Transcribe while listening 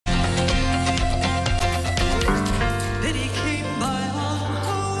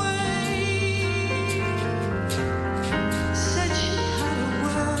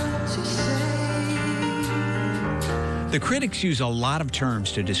The critics use a lot of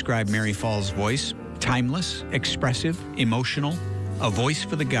terms to describe Mary Fahl's voice: timeless, expressive, emotional, a voice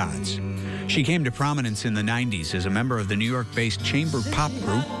for the gods. She came to prominence in the 90s as a member of the New York-based chamber pop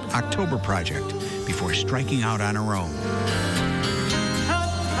group October Project before striking out on her own.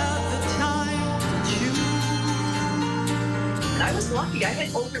 I was lucky. I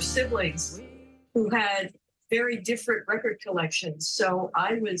had older siblings who had very different record collections. So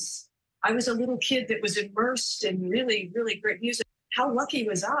I was a little kid that was immersed in really, really great music. How lucky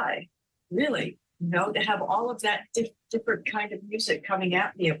was I, really, to have all of that different kind of music coming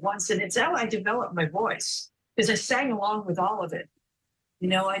at me at once. And it's how I developed my voice, because I sang along with all of it.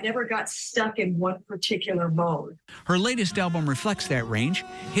 I never got stuck in one particular mode. Her latest album reflects that range.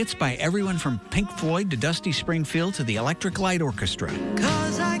 Hits by everyone from Pink Floyd to Dusty Springfield to the Electric Light Orchestra.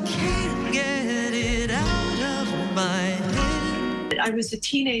 'Cause I can't get it out of my head. I was a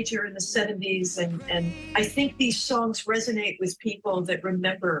teenager in the 70s, and I think these songs resonate with people that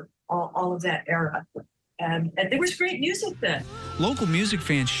remember all of that era. And there was great music then. Local music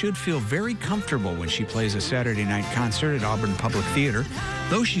fans should feel very comfortable when she plays a Saturday night concert at Auburn Public Theater.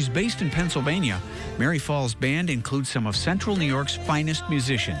 Though she's based in Pennsylvania, Mary Fahl's band includes some of Central New York's finest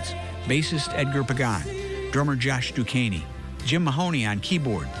musicians: bassist Edgar Pagan, drummer Josh Ducaney, Jim Mahoney on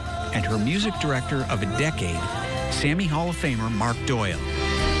keyboard, and her music director of a decade, Sammy Hall of Famer Mark Doyle.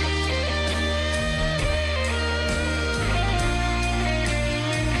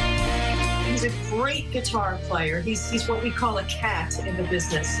 He's a great guitar player. He's what we call a cat in the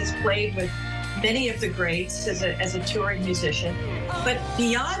business. He's played with many of the greats as a touring musician. But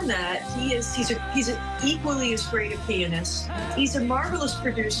beyond that, he's equally as great a pianist. He's a marvelous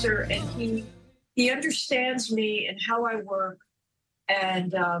producer, and he understands me and how I work.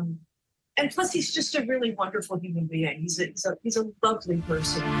 And plus, he's just a really wonderful human being. He's a lovely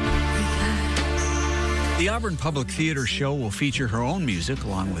person. The Auburn Public Theater show will feature her own music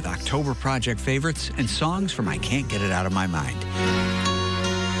along with October Project favorites and songs from I Can't Get It Out of My Mind.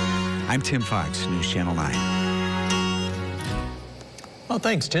 I'm Tim Fox, News Channel 9. Well,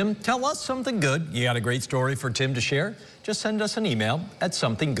 thanks, Tim. Tell us something good. You got a great story for Tim to share? Just send us an email at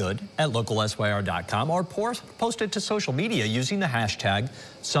somethinggood@localsyr.com or post it to social media using the hashtag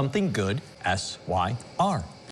SomethingGoodSYR.